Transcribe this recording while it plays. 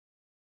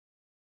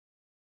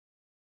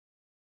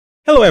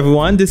Hello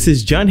everyone, this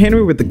is John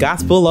Henry with the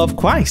Gospel of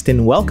Christ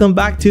and welcome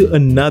back to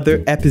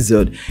another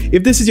episode.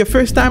 If this is your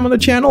first time on the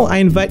channel, I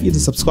invite you to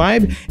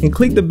subscribe and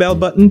click the bell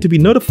button to be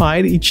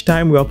notified each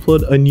time we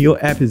upload a new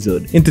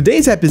episode. In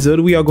today's episode,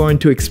 we are going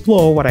to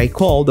explore what I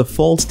call the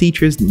False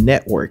Teachers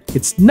Network.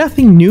 It's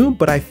nothing new,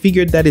 but I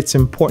figured that it's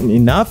important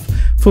enough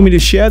for me to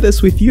share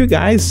this with you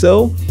guys,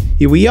 so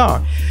here we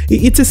are.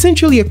 It's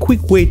essentially a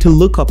quick way to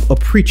look up a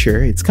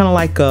preacher. It's kind of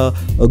like a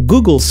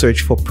Google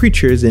search for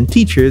preachers and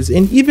teachers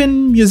and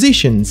even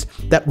musicians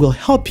that will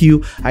help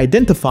you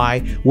identify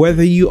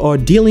whether you are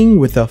dealing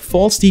with a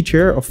false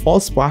teacher, a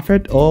false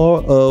prophet,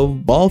 or a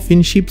wolf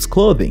in sheep's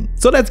clothing.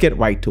 So let's get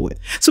right to it.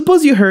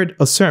 Suppose you heard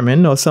a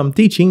sermon or some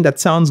teaching that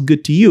sounds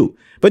good to you,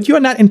 but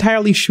you're not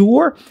entirely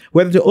sure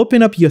whether to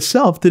open up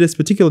yourself to this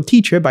particular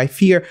teacher by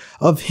fear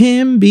of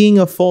him being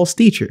a false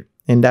teacher.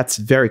 And that's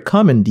very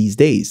common these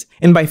days.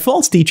 And by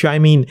false teacher, I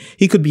mean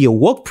he could be a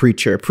woke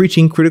preacher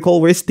preaching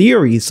critical race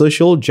theory,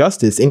 social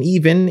justice, and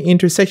even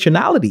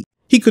intersectionality.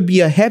 He could be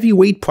a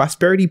heavyweight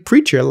prosperity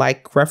preacher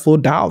like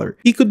Creflo Dollar.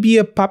 He could be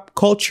a pop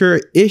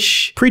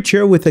culture-ish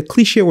preacher with a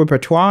cliche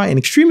repertoire and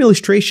extreme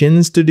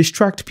illustrations to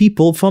distract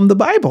people from the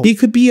Bible. He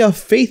could be a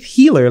faith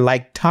healer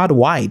like Todd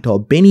White or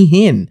Benny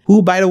Hinn,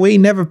 who, by the way,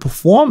 never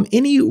performed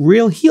any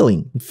real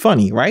healing.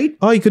 Funny, right?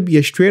 Or he could be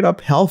a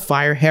straight-up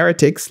hellfire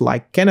heretics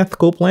like Kenneth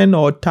Copeland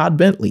or Todd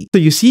Bentley. So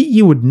you see,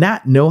 you would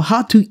not know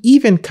how to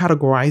even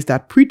categorize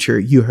that preacher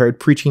you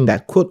heard preaching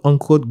that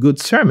quote-unquote good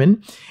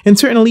sermon, and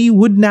certainly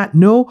would not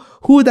know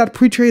who that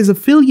preacher is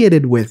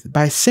affiliated with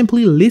by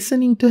simply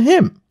listening to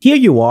him. Here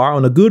you are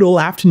on a good old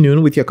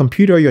afternoon with your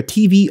computer or your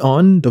TV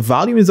on, the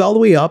volume is all the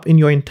way up and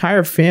your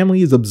entire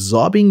family is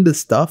absorbing the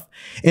stuff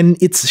and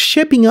it's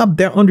shaping up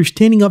their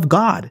understanding of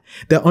God,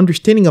 their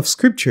understanding of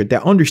scripture,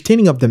 their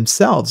understanding of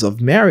themselves, of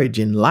marriage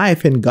and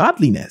life and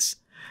godliness.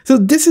 So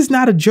this is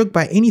not a joke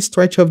by any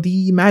stretch of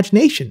the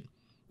imagination.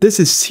 This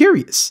is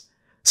serious.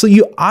 So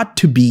you ought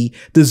to be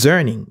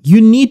discerning.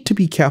 You need to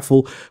be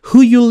careful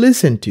who you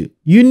listen to.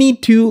 You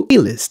need to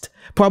list,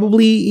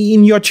 probably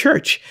in your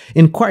church,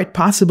 and quite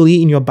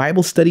possibly in your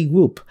Bible study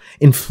group,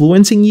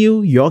 influencing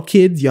you, your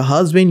kids, your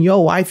husband,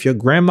 your wife, your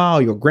grandma,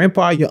 or your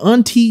grandpa, your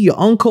auntie, your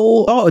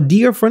uncle, or a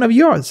dear friend of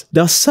yours.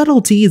 The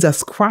subtlety is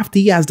as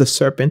crafty as the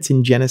serpents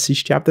in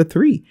Genesis chapter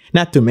 3.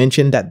 Not to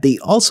mention that they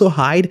also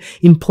hide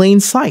in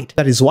plain sight.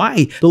 That is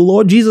why the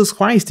Lord Jesus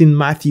Christ in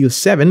Matthew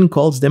 7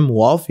 calls them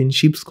wolf in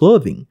sheep's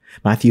clothing.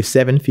 Matthew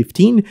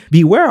 7:15,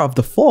 beware of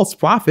the false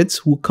prophets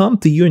who come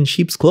to you in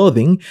sheep's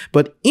clothing,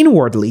 but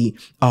inwardly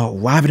are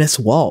ravenous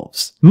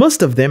wolves.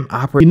 Most of them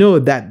operate,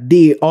 that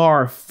they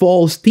are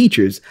false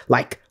teachers,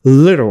 like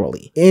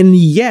literally. And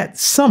yet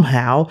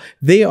somehow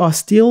they are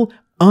still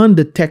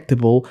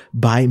undetectable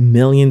by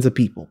millions of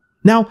people.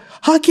 Now,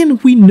 how can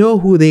we know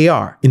who they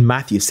are? In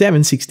Matthew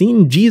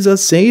 7:16,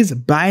 Jesus says,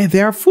 by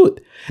their fruit.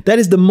 That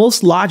is the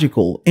most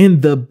logical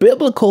and the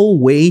biblical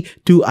way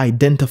to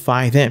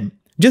identify them.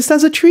 Just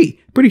as a tree,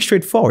 pretty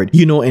straightforward.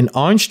 An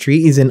orange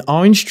tree is an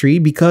orange tree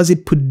because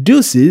it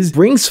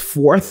brings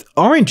forth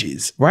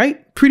oranges,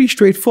 right? Pretty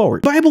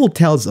straightforward. The Bible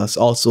tells us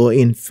also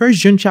in 1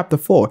 John chapter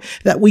 4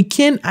 that we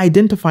can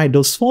identify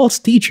those false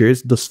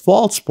teachers, those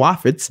false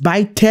prophets,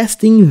 by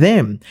testing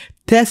them,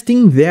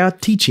 testing their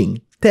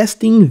teaching,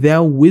 testing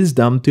their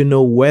wisdom to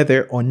know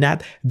whether or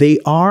not they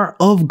are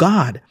of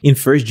God. In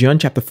 1 John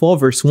chapter 4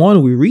 verse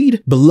 1 we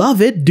read,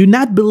 "Beloved, do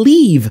not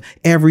believe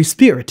every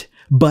spirit,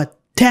 but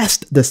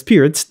test the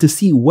spirits to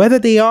see whether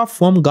they are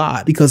from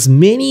God, because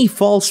many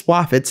false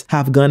prophets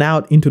have gone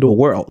out into the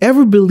world."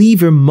 Every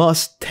believer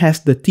must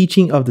test the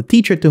teaching of the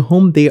teacher to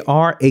whom they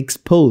are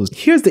exposed.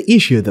 Here's the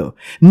issue though.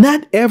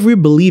 Not every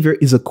believer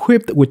is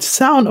equipped with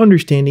sound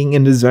understanding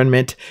and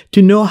discernment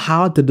to know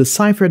how to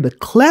decipher the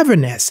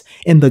cleverness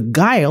and the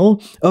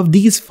guile of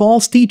these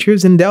false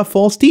teachers and their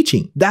false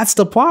teaching. That's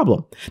the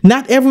problem.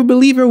 Not every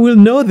believer will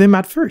know them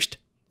at first.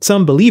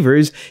 Some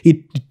believers, it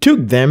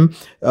took them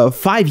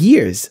 5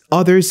 years,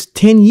 others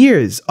 10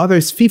 years,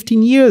 others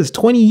 15 years,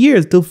 20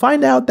 years to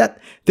find out that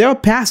their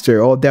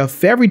pastor or their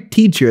favorite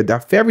teacher,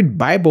 their favorite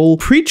Bible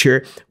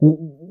preacher,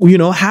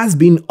 has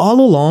been all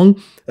along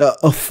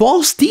a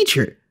false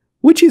teacher.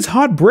 Which is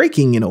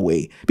heartbreaking in a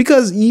way,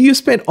 because you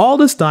spent all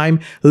this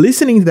time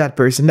listening to that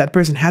person. That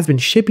person has been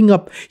shaping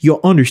up your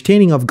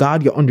understanding of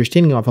God, your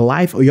understanding of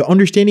life, or your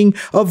understanding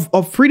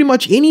of pretty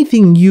much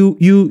anything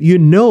you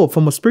know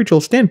from a spiritual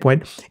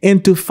standpoint.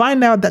 And to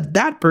find out that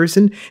that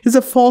person is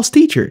a false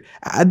teacher,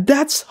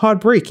 that's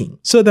heartbreaking.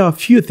 So there are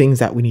a few things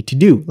that we need to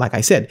do. Like I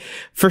said,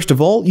 first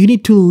of all, you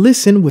need to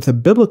listen with a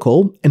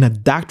biblical and a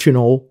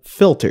doctrinal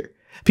filter.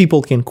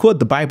 People can quote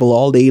the Bible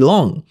all day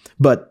long,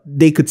 but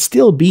they could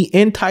still be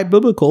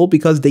anti-biblical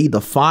because they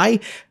defy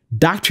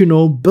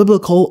doctrinal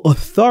biblical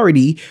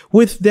authority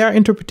with their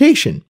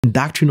interpretation.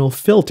 Doctrinal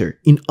filter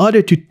in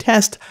order to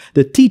test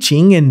the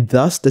teaching and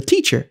thus the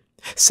teacher.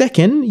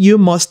 Second, you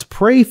must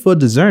pray for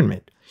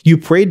discernment. You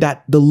pray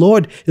that the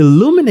Lord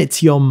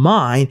illuminates your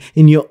mind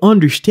and your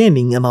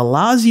understanding and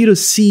allows you to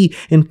see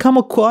and come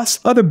across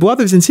other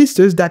brothers and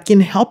sisters that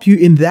can help you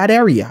in that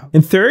area.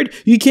 And third,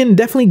 you can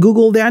definitely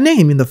Google their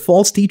name in the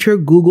false teacher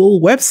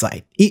Google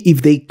website.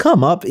 If they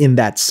come up in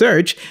that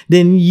search,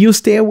 then you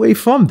stay away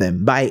from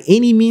them by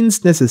any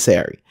means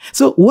necessary.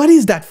 So what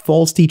is that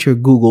false teacher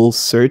Google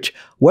search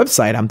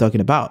website I'm talking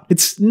about?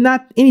 It's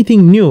not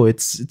anything new.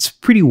 It's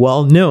pretty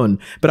well known,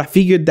 but I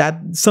figured that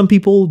some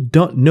people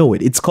don't know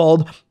it. It's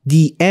called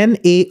the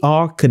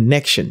NAR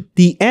Connection.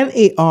 The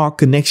NAR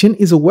Connection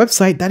is a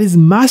website that is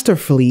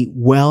masterfully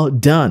well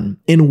done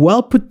and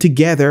well put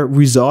together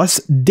resource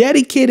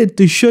dedicated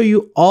to show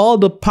you all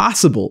the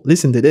possible,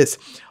 listen to this,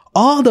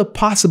 all the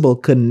possible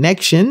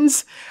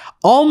connections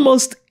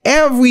almost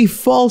every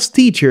false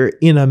teacher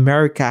in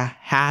America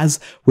has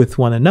with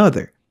one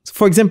another.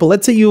 For example,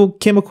 let's say you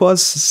came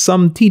across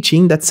some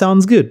teaching that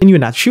sounds good and you're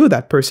not sure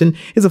that person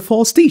is a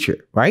false teacher,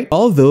 right?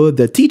 Although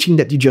the teaching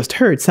that you just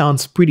heard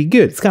sounds pretty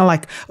good. It's kind of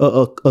like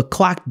a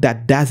clock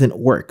that doesn't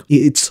work.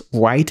 It's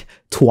right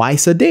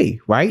twice a day,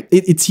 right?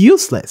 It's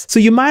useless. So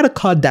you might have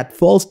caught that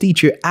false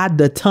teacher at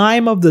the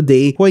time of the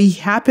day where he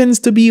happens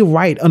to be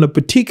right on a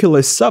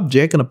particular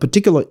subject, on a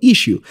particular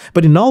issue.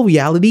 But in all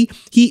reality,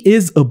 he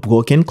is a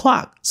broken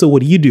clock. So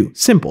what do?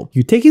 Simple.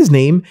 You take his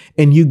name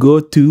and you go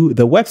to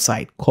the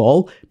website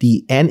called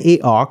the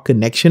NAR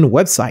Connection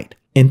website.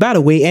 And by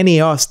the way,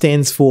 NAR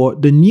stands for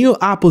the New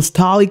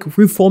Apostolic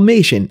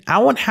Reformation. I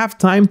won't have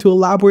time to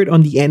elaborate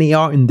on the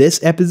NAR in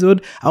this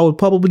episode. I will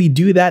probably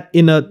do that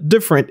in a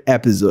different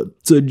episode.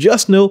 So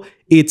just know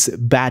it's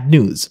bad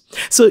news.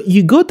 So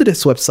you go to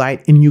this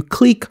website and you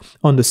click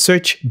on the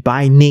search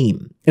by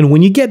name. And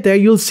when you get there,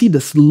 you'll see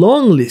this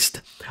long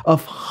list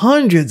of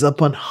hundreds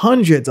upon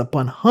hundreds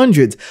upon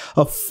hundreds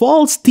of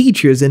false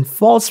teachers and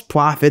false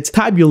prophets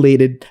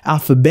tabulated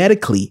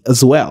alphabetically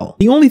as well.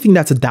 The only thing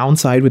that's a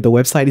downside with the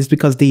website is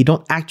because they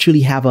don't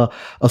actually have a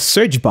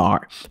search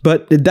bar,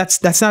 but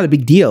that's not a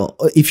big deal.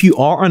 If you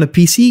are on a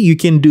PC, you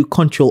can do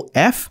Control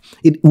F.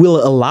 It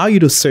will allow you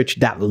to search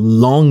that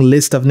long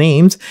list of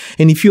names.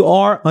 And if you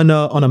are on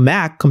a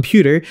Mac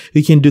computer,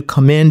 you can do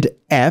Command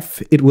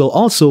F. It will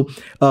also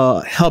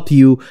help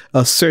you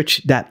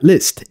search that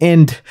list.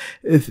 And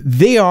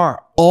they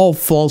are all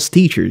false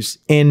teachers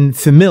and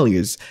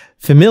familiars.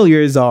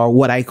 Familiars are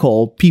what I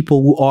call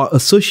people who are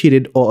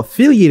associated or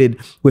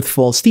affiliated with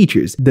false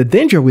teachers. The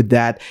danger with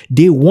that,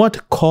 they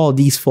won't call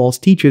these false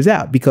teachers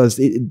out because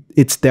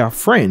it's their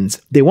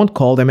friends. They won't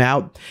call them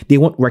out. They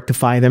won't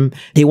rectify them.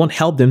 They won't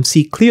help them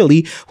see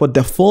clearly what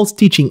the false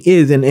teaching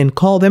is and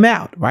call them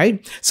out,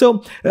 right?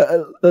 So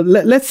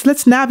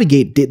let's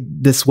navigate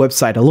this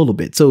website a little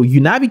bit. So you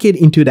navigate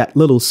into that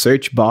little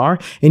search bar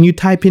and you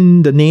type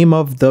in the name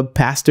of the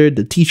pastor,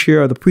 the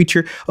teacher, or the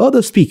preacher, or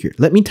the speaker.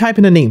 Let me type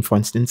in a name, for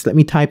instance. Let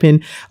me type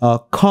in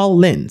Carl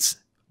Lenz.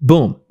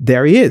 Boom,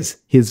 there he is.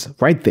 He's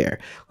right there,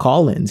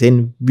 Carl Lenz.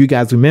 And you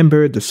guys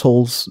remember this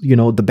whole,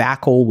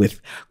 debacle with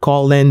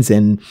Carl Lenz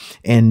and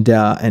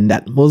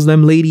that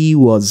Muslim lady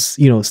was,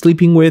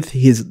 sleeping with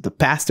he was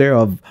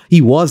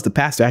the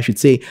pastor, I should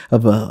say,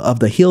 of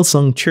the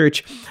Hillsong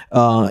Church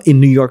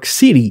in New York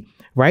City,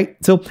 right?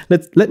 So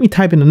let me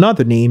type in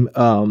another name,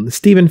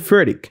 Stephen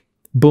Furtick.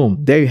 Boom,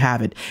 there you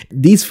have it.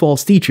 These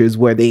false teachers,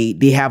 where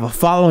they have a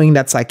following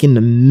that's like in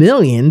the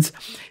millions,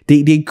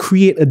 they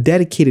create a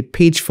dedicated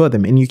page for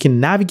them, and you can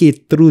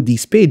navigate through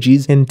these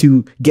pages and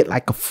to get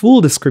like a full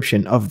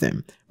description of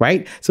them,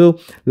 right? So,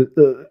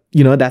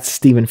 that's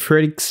Stephen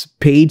Furtick's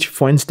page,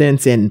 for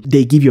instance, and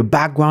they give you a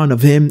background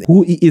of him,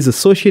 who he is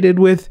associated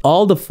with,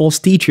 all the false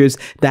teachers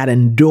that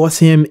endorse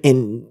him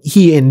and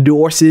he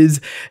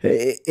endorses.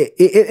 It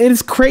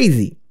is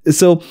crazy.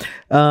 So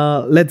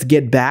let's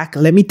get back.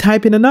 Let me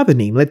type in another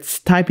name. Let's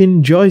type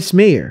in Joyce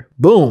Meyer.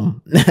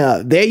 Boom.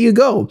 There you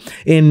go.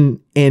 And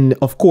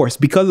of course,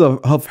 because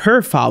of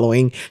her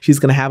following, she's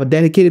going to have a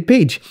dedicated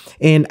page.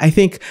 And I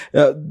think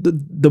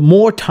the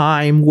more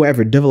time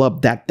whoever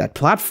developed that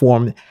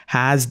platform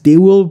has, they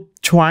will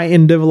try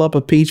and develop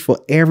a page for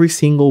every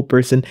single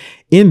person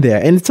in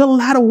there. And it's a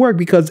lot of work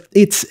because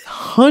it's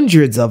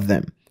hundreds of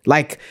them.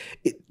 Like,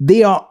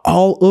 they are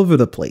all over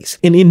the place.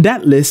 And in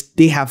that list,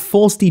 they have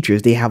false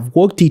teachers, they have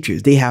woke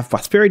teachers, they have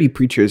prosperity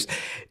preachers,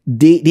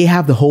 they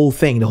have the whole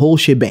thing, the whole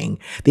shebang.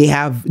 They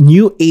have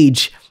new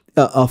age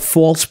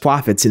false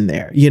prophets in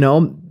there,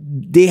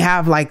 They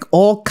have like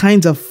all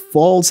kinds of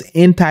false,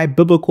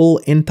 anti-biblical,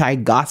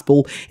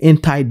 anti-gospel,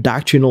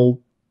 anti-doctrinal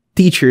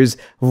teachers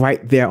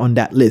right there on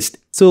that list.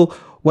 So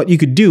what you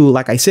could do,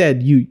 like I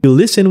said, you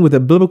listen with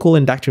a biblical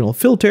and doctrinal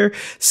filter.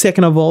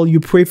 Second of all, you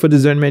pray for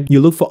discernment. You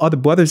look for other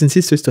brothers and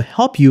sisters to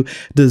help you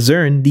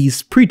discern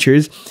these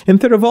preachers. And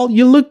third of all,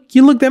 you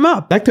look them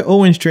up. Dr.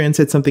 Owen Strand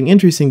said something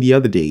interesting the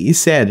other day. He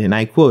said, and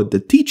I quote, "The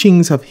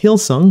teachings of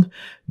Hillsong,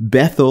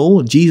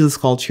 Bethel, Jesus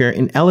culture,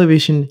 and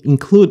elevation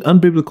include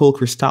unbiblical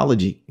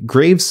Christology,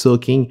 grave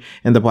soaking,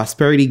 and the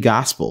prosperity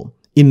gospel.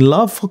 In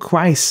love for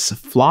Christ's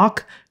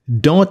flock,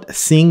 don't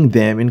sing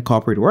them in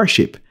corporate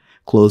worship."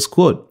 Close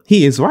quote.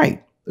 He is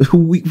right.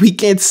 We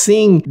can't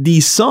sing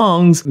these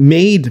songs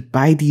made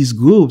by these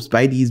groups,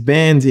 by these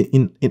bands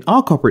in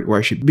our corporate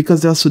worship,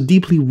 because they're so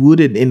deeply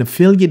rooted and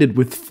affiliated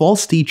with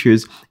false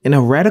teachers and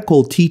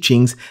heretical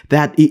teachings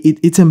that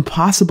it's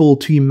impossible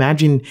to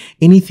imagine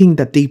anything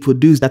that they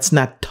produce that's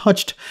not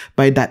touched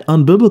by that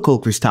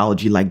unbiblical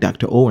Christology, like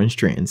Dr. Owen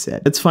Strachan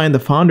said. Let's find the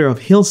founder of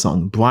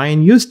Hillsong,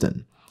 Brian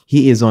Houston.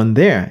 He is on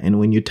there, and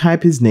when you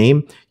type his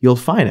name, you'll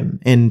find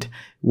him. And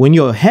when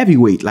you're a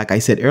heavyweight, like I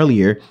said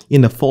earlier, in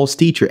the false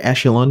teacher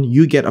echelon,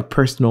 you get a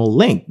personal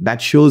link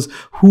that shows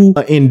who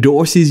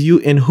endorses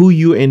you and who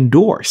you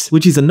endorse,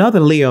 which is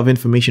another layer of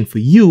information for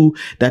you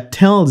that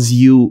tells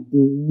you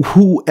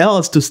who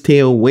else to stay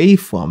away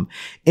from.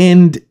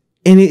 And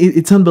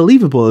it's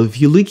unbelievable.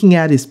 If you're looking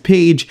at his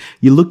page,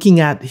 you're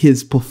looking at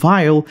his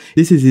profile,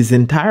 this is his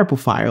entire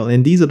profile,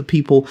 and these are the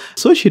people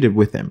associated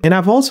with him. And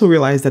I've also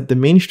realized that the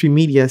mainstream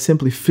media is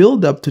simply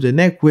filled up to the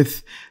neck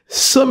with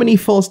so many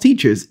false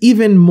teachers,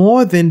 even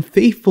more than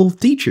faithful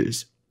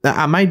teachers.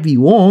 Now, I might be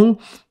wrong,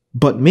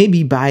 but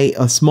maybe by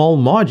a small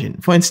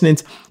margin. For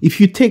instance, if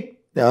you take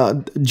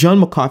John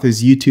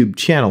MacArthur's YouTube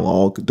channel,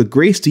 or the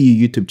Grace to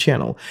You YouTube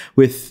channel,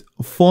 with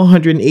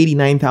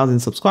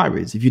 489,000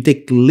 subscribers. If you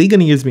take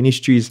Ligoniers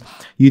Ministries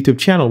YouTube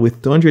channel with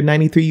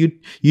 293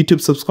 YouTube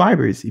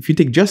subscribers. If you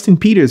take Justin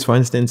Peters, for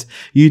instance,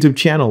 YouTube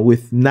channel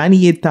with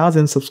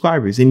 98,000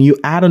 subscribers, and you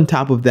add on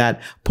top of that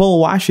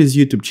Paul Washer's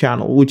YouTube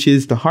channel, which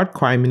is the Heart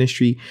Cry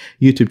Ministry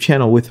YouTube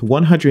channel with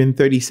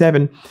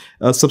 137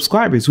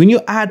 subscribers. When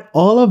you add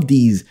all of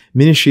these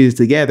ministries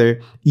together,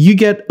 you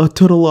get a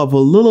total of a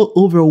little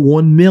over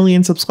 1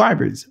 million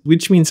subscribers,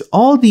 which means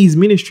all these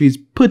ministries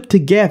put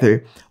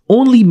together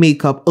only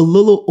make up a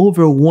little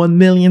over 1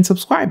 million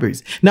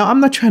subscribers. Now, I'm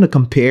not trying to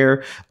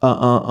compare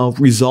a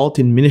result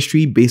in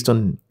ministry based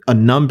on a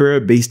number,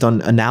 based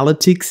on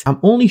analytics. I'm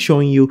only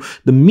showing you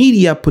the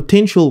media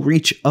potential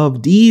reach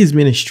of these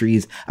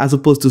ministries, as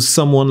opposed to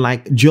someone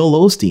like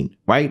Joel Osteen,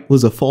 right,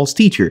 who's a false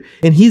teacher.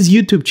 And his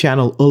YouTube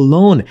channel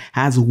alone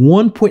has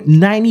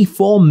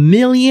 1.94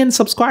 million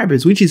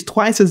subscribers, which is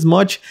twice as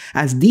much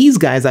as these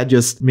guys I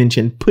just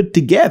mentioned put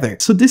together.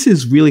 So this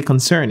is really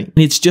concerning.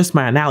 And it's just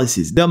my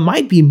analysis. There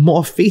might be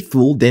more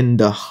faithful than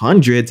the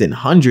hundreds and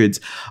hundreds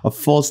of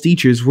false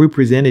teachers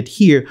represented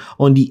here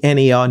on the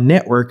NAR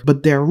network,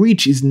 but their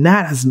reach is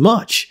not as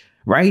much,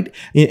 right?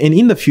 And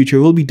in the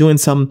future, we'll be doing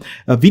some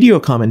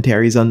video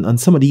commentaries on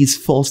some of these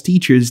false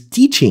teachers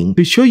teaching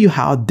to show you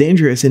how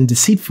dangerous and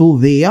deceitful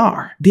they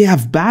are. They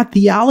have bad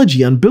theology,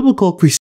 unbiblical Christianity.